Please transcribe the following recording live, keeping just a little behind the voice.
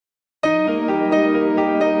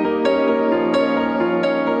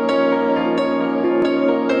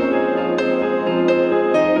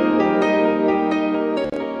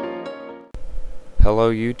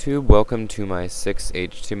Hello YouTube, welcome to my 6th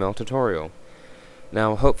HTML tutorial.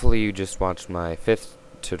 Now hopefully you just watched my 5th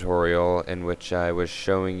tutorial in which I was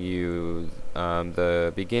showing you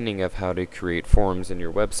the beginning of how to create forms in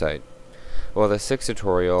your website. Well, the 6th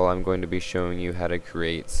tutorial I'm going to be showing you how to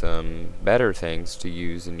create some better things to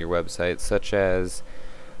use in your website, such as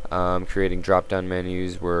creating drop-down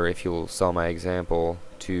menus where, if you'll saw my example,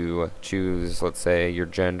 to choose, let's say, your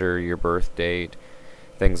gender, your birth date,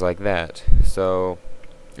 things like that. So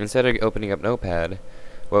instead of opening up Notepad,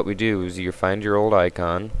 what we do is you find your old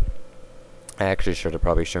icon. I actually should have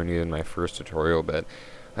probably shown you in my first tutorial, but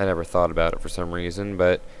I never thought about it for some reason.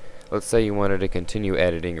 But let's say you wanted to continue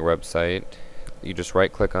editing your website. You just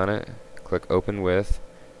right click on it, click open with,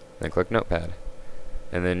 then click Notepad,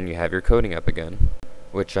 and then you have your coding up again,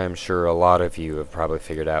 which I'm sure a lot of you have probably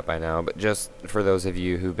figured out by now, but just for those of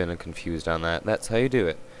you who've been confused on that, that's how you do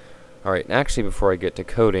it. Alright, actually before I get to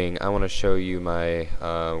coding, I want to show you my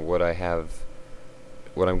what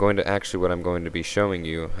I'm going to be showing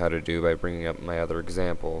you how to do by bringing up my other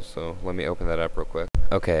example. So let me open that up real quick.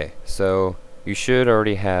 Okay, so you should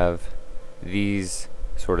already have these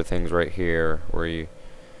sort of things right here, where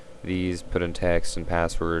these put in text and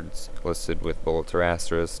passwords listed with bullets or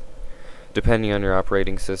asterisks, depending on your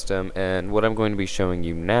operating system. And what I'm going to be showing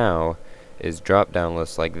you now is drop-down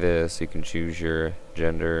lists like this. You can choose your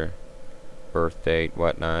gender, birth date,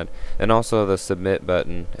 whatnot, and also the submit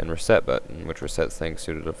button and reset button, which resets things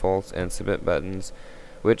to the defaults, and submit buttons,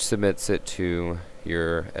 which submits it to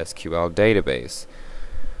your SQL database.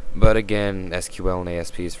 But again, SQL and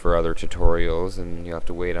ASP is for other tutorials, and you'll have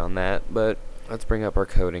to wait on that. But let's bring up our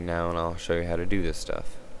coding now, and I'll show you how to do this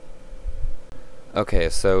stuff. Okay,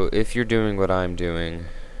 so if you're doing what I'm doing,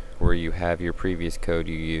 where you have your previous code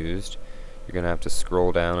you used, you're going to have to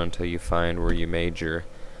scroll down until you find where you made your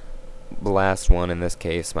last one, in this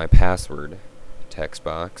case my password text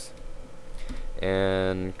box,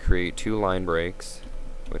 and create 2 line breaks,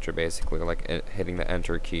 which are basically like hitting the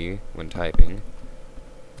enter key when typing.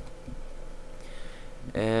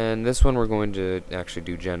 And this one we're going to actually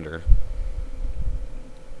do gender.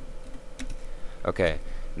 Okay,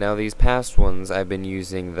 now these past ones I've been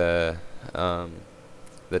using the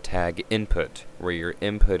tag input, where you're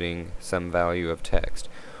inputting some value of text.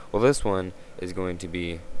 Well, this one is going to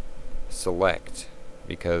be select,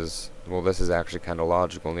 because, well, this is actually kind of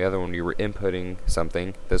logical. In the other one you were inputting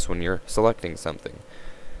something, this one you're selecting something.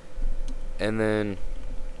 And then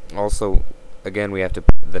also, again, we have to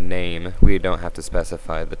put the name. We don't have to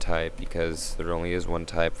specify the type, because there only is one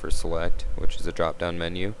type for select, which is a drop down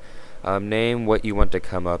menu. Name what you want to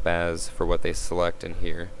come up as for what they select in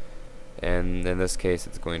here, and in this case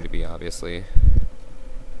it's going to be obviously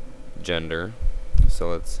gender, so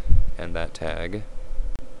let's end that tag.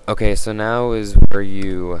 Okay, so now is where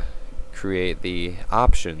you create the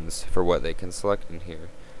options for what they can select in here.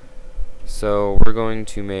 So we're going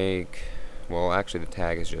to make, well, actually the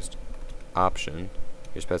tag is just option.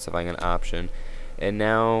 You're specifying an option, and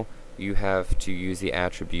now you have to use the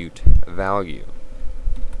attribute value.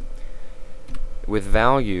 With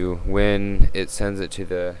value, when it sends it to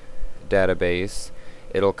the database,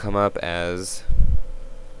 it'll come up as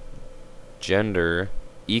gender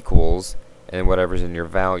equals and whatever's in your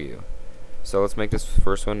value. So let's make this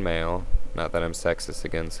first one male. Not that I'm sexist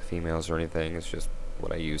against females or anything, it's just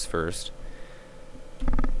what I use first.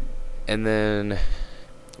 And then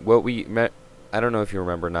what I don't know if you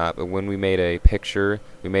remember or not, but when we made a picture,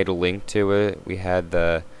 we made a link to it. We had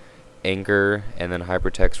the anchor and then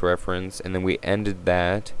hypertext reference, and then we ended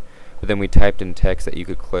that, but then we typed in text that you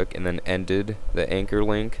could click and then ended the anchor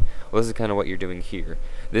link. Well, this is kind of what you're doing here.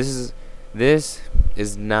 This is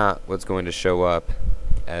not what's going to show up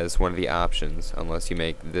as one of the options unless you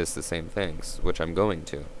make this the same things, which I'm going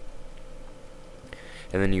to.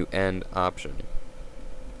 And then you end option.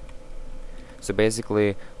 So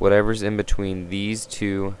basically, whatever's in between these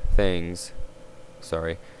two things,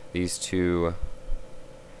 these two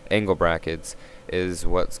angle brackets, is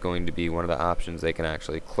what's going to be one of the options they can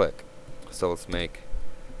actually click. So let's make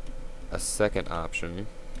a second option,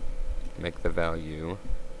 make the value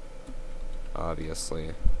obviously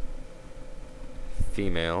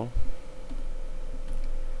female,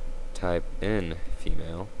 type in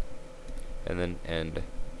female, and then end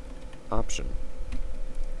option.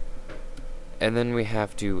 And then we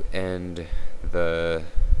have to end the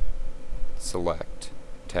select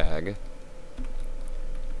tag,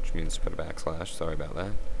 which means to put a backslash, sorry about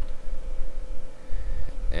that.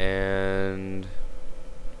 And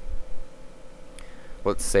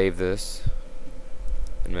let's save this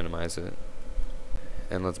and minimize it.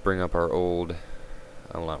 And let's bring up our old,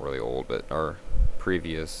 well, not really old, but our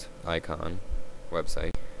previous icon.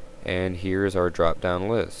 website. And here's our drop-down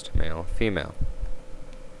list, male, female.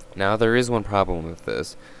 Now there is one problem with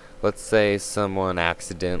this. Let's say someone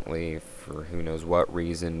accidentally, for who knows what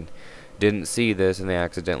reason, didn't see this and they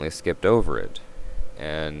accidentally skipped over it.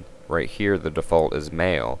 And right here the default is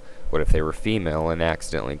male. What if they were female and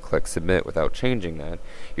accidentally click submit without changing that?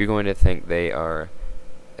 You're going to think they are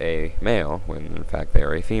a male when in fact they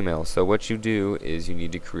are a female. So what you do is you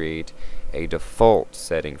need to create a default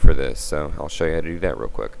setting for this. So I'll show you how to do that real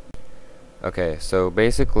quick. Okay, so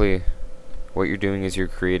basically what you're doing is you're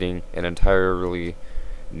creating an entirely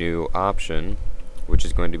new option, which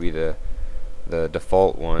is going to be the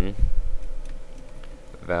default one.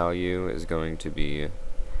 Value is going to be,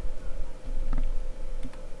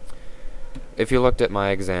 if you looked at my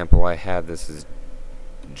example, I had this as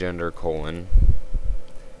gender colon,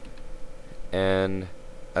 and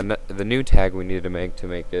the new tag we need to make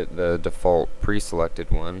it the default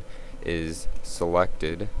pre-selected one is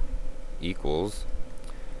selected equals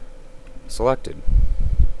selected.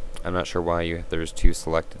 I'm not sure why there's two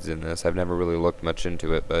selecteds in this. I've never really looked much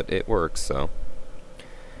into it, but it works. So,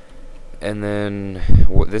 and then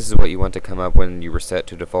this is what you want to come up when you reset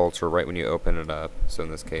to defaults or right when you open it up. So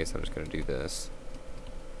in this case, I'm just going to do this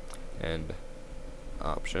and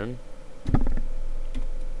option.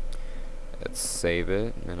 Let's save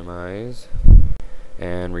it, minimize,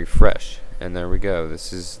 and refresh. And there we go.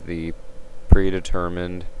 This is the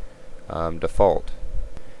predetermined default.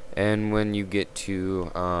 And when you get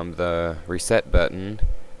to the reset button,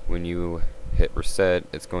 when you hit reset,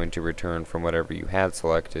 it's going to return from whatever you had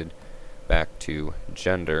selected back to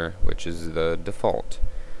gender, which is the default.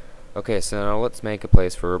 Okay, so now let's make a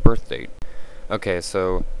place for a birth date. Okay,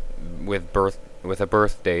 so with a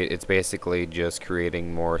birth date, it's basically just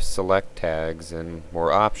creating more select tags and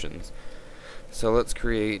more options. So let's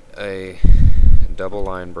create a double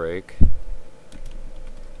line break.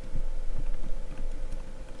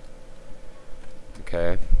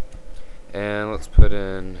 Okay, and let's put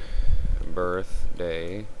in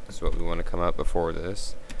birthday. This is what we want to come up before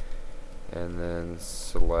this, and then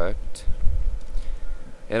select.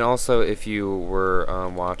 And also, if you were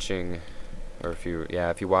watching, or if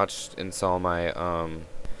you watched and saw my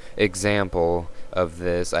example of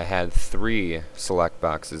this, I had 3 select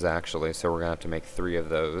boxes actually, so we're gonna have to make 3 of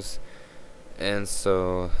those. And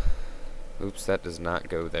so, oops, that does not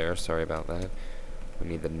go there. Sorry about that. We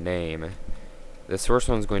need the name. This first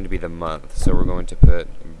one's going to be the month, so we're going to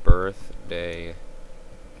put birthday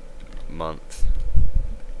month.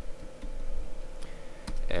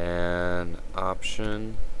 And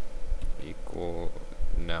option equal,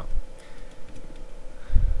 no.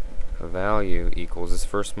 Value equals this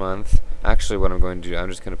first month. Actually, what I'm going to do, I'm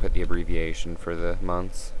just going to put the abbreviation for the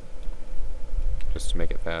months, just to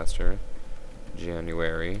make it faster.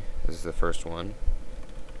 January, this is the first one.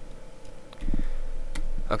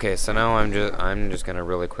 Okay, so now I'm just gonna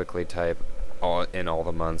really quickly type all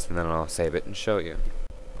the months, and then I'll save it and show you.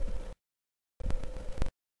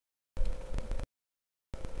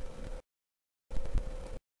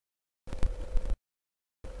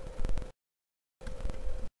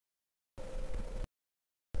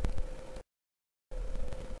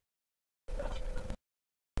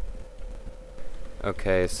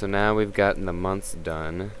 Okay, so now we've gotten the months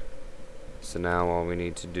done. So now all we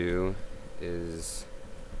need to do is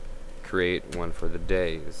create one for the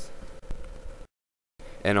days.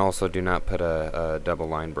 And also do not put a double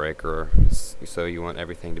line break, so you want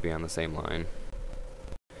everything to be on the same line.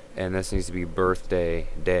 And this needs to be birthday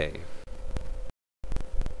day.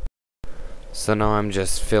 So now I'm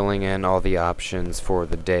just filling in all the options for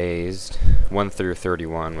the days, 1 through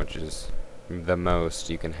 31, which is the most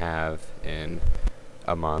you can have in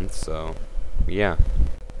a month, so yeah.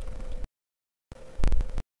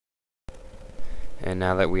 And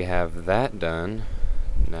now that we have that done,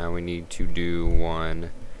 now we need to do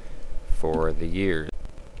one for the year.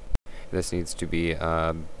 This needs to be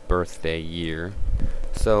a birthday year.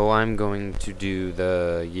 So I'm going to do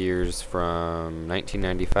the years from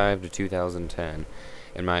 1995 to 2010.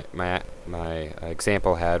 And my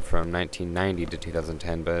example had from 1990 to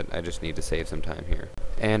 2010, but I just need to save some time here.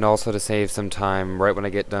 And also to save some time, right when I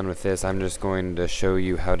get done with this, I'm just going to show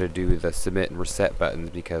you how to do the submit and reset buttons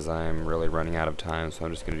because I'm really running out of time, so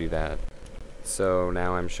I'm just going to do that. So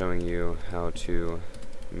now I'm showing you how to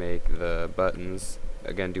make the buttons.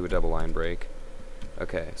 Again, do a double line break.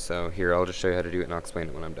 Okay, so here I'll just show you how to do it and I'll explain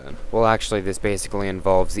it when I'm done. Well, actually this basically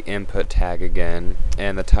involves the input tag again,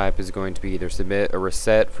 and the type is going to be either submit or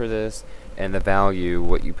reset for this, and the value,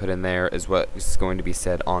 what you put in there, is what is going to be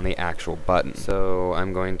said on the actual button. So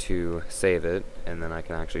I'm going to save it, and then I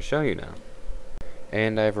can actually show you now.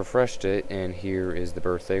 And I've refreshed it, and here is the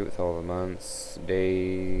birthday with all the months,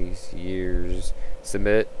 days, years.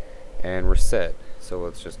 Submit, and we're set. So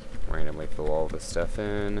let's just randomly fill all this stuff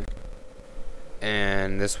in.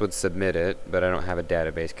 And this would submit it, but I don't have a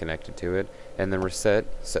database connected to it. And then reset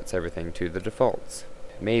sets everything to the defaults.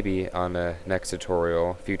 Maybe on a next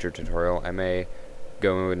tutorial, future tutorial, I may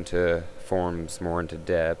go into forms more into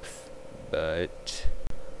depth, but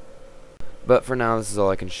for now this is all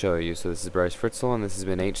I can show you. So this is Bryce Fritzel, and this has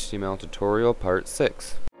been HTML tutorial part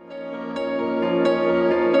 6.